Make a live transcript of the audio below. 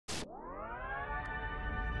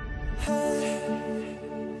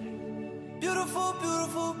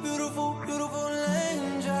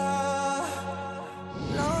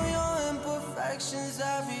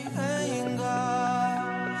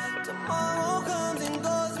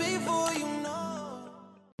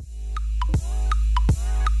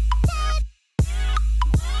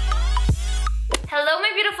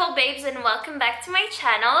babes, and welcome back to my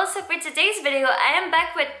channel. So for today's video, I am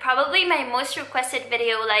back with probably my most requested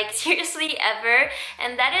video, like seriously ever,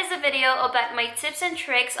 and that is a video about my tips and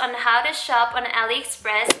tricks on how to shop on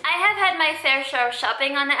Aliexpress. I have had my fair share of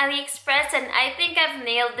shopping on Aliexpress, and I think I've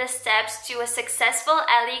nailed the steps to a successful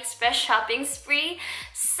Aliexpress shopping spree.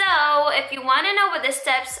 So if you want to know what the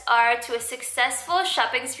steps are to a successful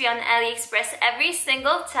shopping spree on Aliexpress every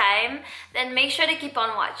single time, then make sure to keep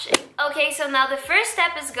on watching. Okay, so now the first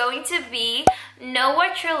step is going to be know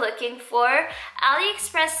what you're looking for.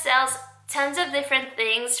 Aliexpress sells tons of different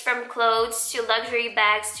things, from clothes to luxury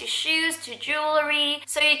bags to shoes to jewelry.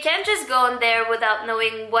 So you can't just go on there without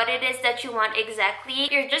knowing what it is that you want exactly.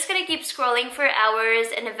 You're just gonna keep scrolling for hours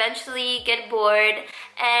and eventually get bored,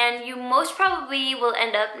 and you most probably will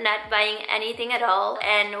end up not buying anything at all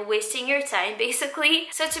and wasting your time basically.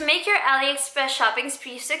 So to make your Aliexpress shopping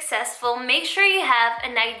spree successful, make sure you have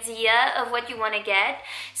an idea of what you want to get.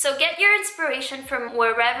 So get your inspiration from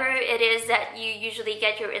wherever it is that you usually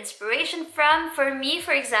get your inspiration from. For me,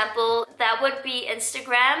 for example, that would be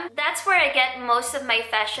Instagram. That's where I get most of my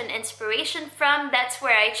fashion inspiration from. That's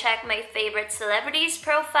where I check my favorite celebrities'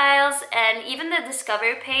 profiles and even the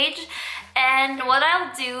Discover page. And what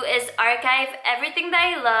I'll do is archive everything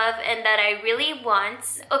that I love and that I really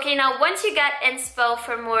want. Okay, now once you got inspo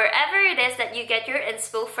from wherever it is that you get your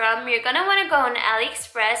inspo from, you're gonna want to go on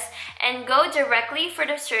Aliexpress and go directly for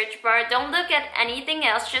the search bar. Don't look at anything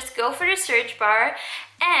else, just go for the search bar.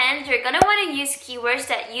 And you're gonna want to use keywords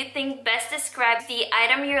that you think best describe the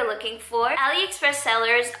item you're looking for. Aliexpress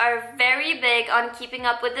sellers are very big on keeping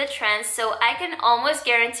up with the trends, so I can almost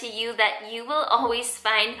guarantee you that you will always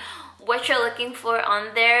find what you're looking for on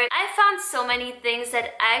there. I found so many things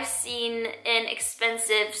that I've seen in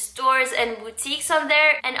expensive stores and boutiques on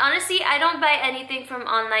there, and honestly, I don't buy anything from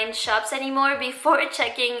online shops anymore before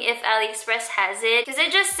checking if Aliexpress has it, because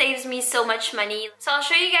it just saves me so much money. So I'll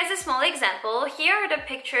show you guys a small example. Here are the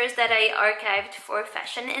pictures that I archived for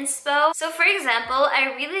fashion inspo. So for example,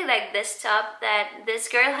 I really like this top that this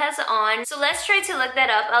girl has on. So let's try to look that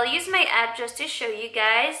up. I'll use my app just to show you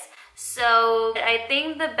guys. So I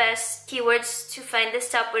think the best keywords to find this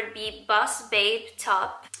top would be Boss Babe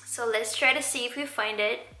top. So let's try to see if we find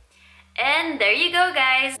it. And there you go,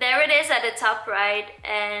 guys. There it is at the top right,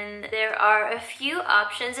 and there are a few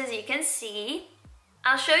options as you can see.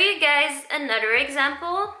 I'll show you guys another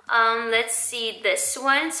example. Let's see this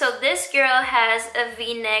one. So this girl has a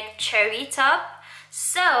V-neck cherry top.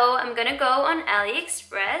 So I'm gonna go on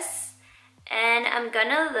Aliexpress and I'm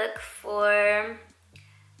gonna look for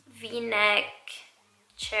V-neck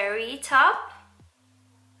cherry top,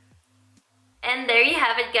 and there you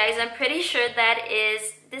have it, guys. I'm pretty sure that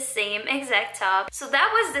is the same exact top. So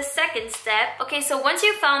that was the second step. Okay, so once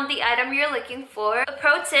you found the item you're looking for, a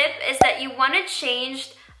pro tip is that you want to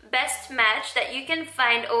change best match that you can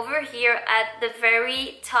find over here at the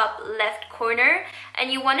very top left corner,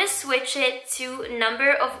 and you want to switch it to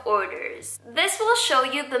number of orders. This will show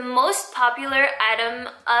you the most popular item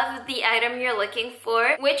of the item you're looking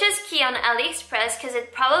for, which is key on Aliexpress because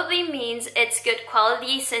it probably means it's good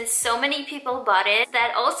quality since so many people bought it.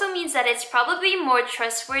 That also means that it's probably more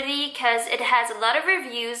trustworthy because it has a lot of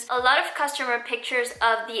reviews, a lot of customer pictures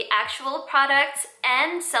of the actual products,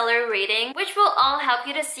 and seller rating, which will all help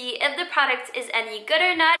you to see if the product is any good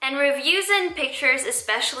or not. And reviews and pictures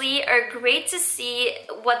especially are great to see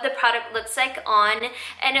what the product looks like on,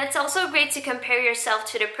 and it's also great to compare yourself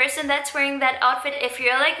to the person that's wearing that outfit if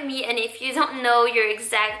you're like me and if you don't know your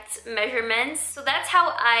exact measurements. So that's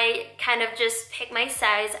how I kind of just pick my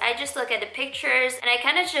size. I just look at the pictures and I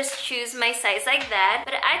kind of just choose my size like that.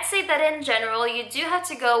 But I'd say that in general you do have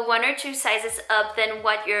to go 1 or 2 sizes up than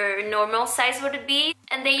what your normal size would be.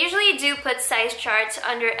 And they usually do put size charts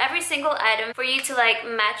under every single item for you to like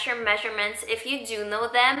match your measurements if you do know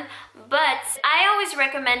them. But I always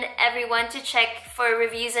recommend everyone to check for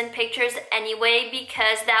reviews and pictures anyway,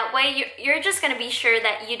 because that way you're just gonna be sure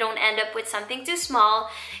that you don't end up with something too small,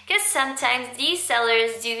 because sometimes these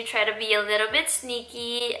sellers do try to be a little bit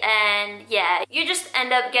sneaky, and yeah, you just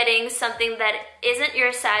end up getting something that isn't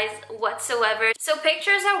your size whatsoever. So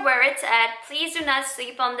pictures are where it's at. Please do not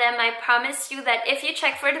sleep on them. I promise you that if you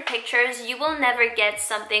check for the pictures, you will never get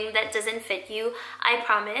something that doesn't fit you. I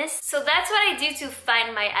promise. So that's what I do to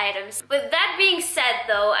find my items. With that being said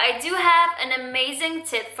though, I do have an amazing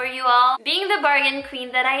tip for you all. Being the bargain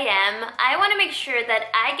queen that I am, I want to make sure that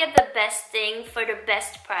I get the best thing for the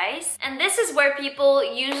best price. And this is where people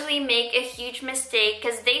usually make a huge mistake,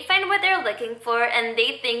 because they find what they're looking for and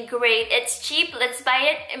they think, great, it's cheap, let's buy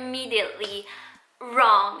it immediately.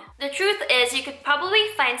 Wrong. The truth is, you could probably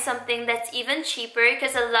find something that's even cheaper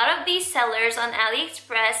because a lot of these sellers on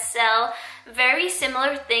Aliexpress sell very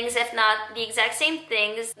similar things, if not the exact same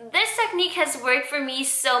things. This technique has worked for me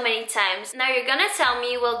so many times. Now you're gonna tell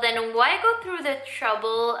me, well then why go through the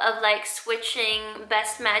trouble of like switching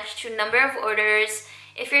best match to number of orders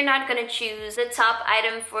if you're not gonna choose the top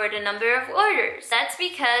item for the number of orders? That's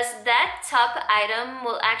because that top item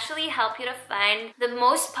will actually help you to find the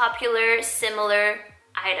most popular similar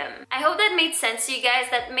item. I hope that made sense to you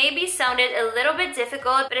guys. That maybe sounded a little bit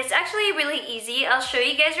difficult, but it's actually really easy. I'll show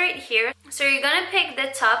you guys right here. So you're gonna pick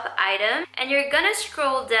the top item and you're gonna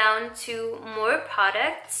scroll down to more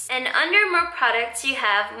products, and under more products you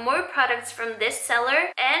have more products from this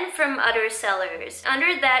seller and from other sellers.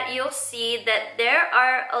 Under that you'll see that there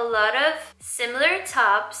are a lot of similar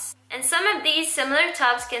tops, and some of these similar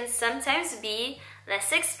tops can sometimes be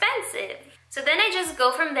less expensive. So then I just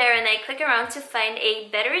go from there and I click around to find a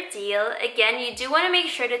better deal. Again, you do want to make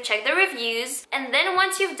sure to check the reviews. And then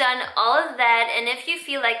once you've done all of that, and if you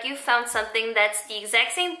feel like you found something that's the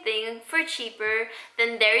exact same thing for cheaper,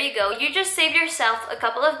 then there you go. You just saved yourself a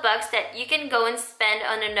couple of bucks that you can go and spend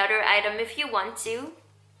on another item if you want to.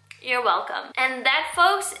 You're welcome. And that,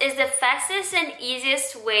 folks, is the fastest and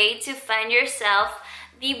easiest way to find yourself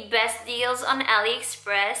the best deals on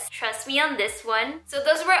Aliexpress. Trust me on this one. So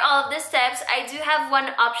those were all of the steps. I do have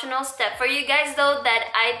one optional step for you guys though that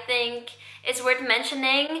I think is worth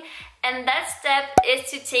mentioning, and that step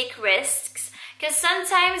is to take risks. Because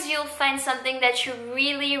sometimes you'll find something that you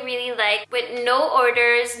really like with no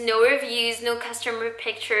orders, no reviews, no customer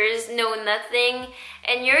pictures, no nothing,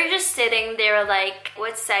 and you're just sitting there like,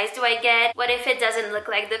 what size do I get? What if it doesn't look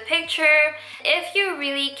like the picture? If you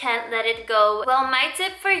really can't let it go, well, my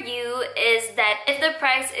tip for you is that if the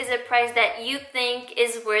price is a price that you think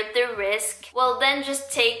is worth the risk, well then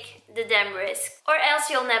just take the damn risk. Or else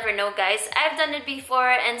you'll never know, guys. I've done it before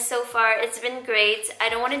and so far it's been great. I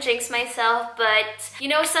don't want to jinx myself, but you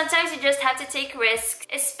know, sometimes you just have to take risks,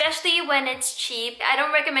 especially when it's cheap. I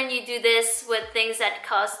don't recommend you do this with things that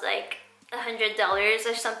cost like $100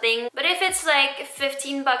 or something, but if it's like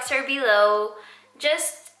 15 bucks or below,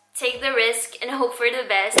 just take the risk and hope for the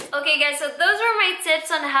best. Okay guys, so those were my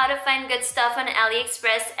tips on how to find good stuff on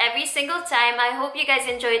Aliexpress every single time. I hope you guys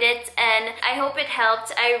enjoyed it and I hope it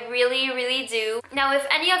helped. I really do. Now, if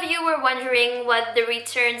any of you were wondering what the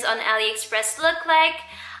returns on Aliexpress look like,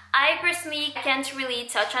 I personally can't really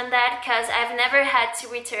touch on that because I've never had to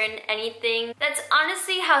return anything. That's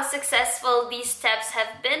honestly how successful these steps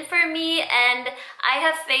have been for me, and I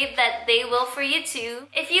have faith that they will for you too.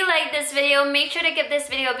 If you like this video, make sure to give this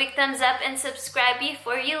video a big thumbs up and subscribe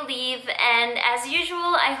before you leave. And as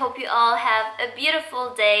usual, I hope you all have a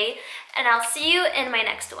beautiful day, and I'll see you in my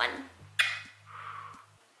next one.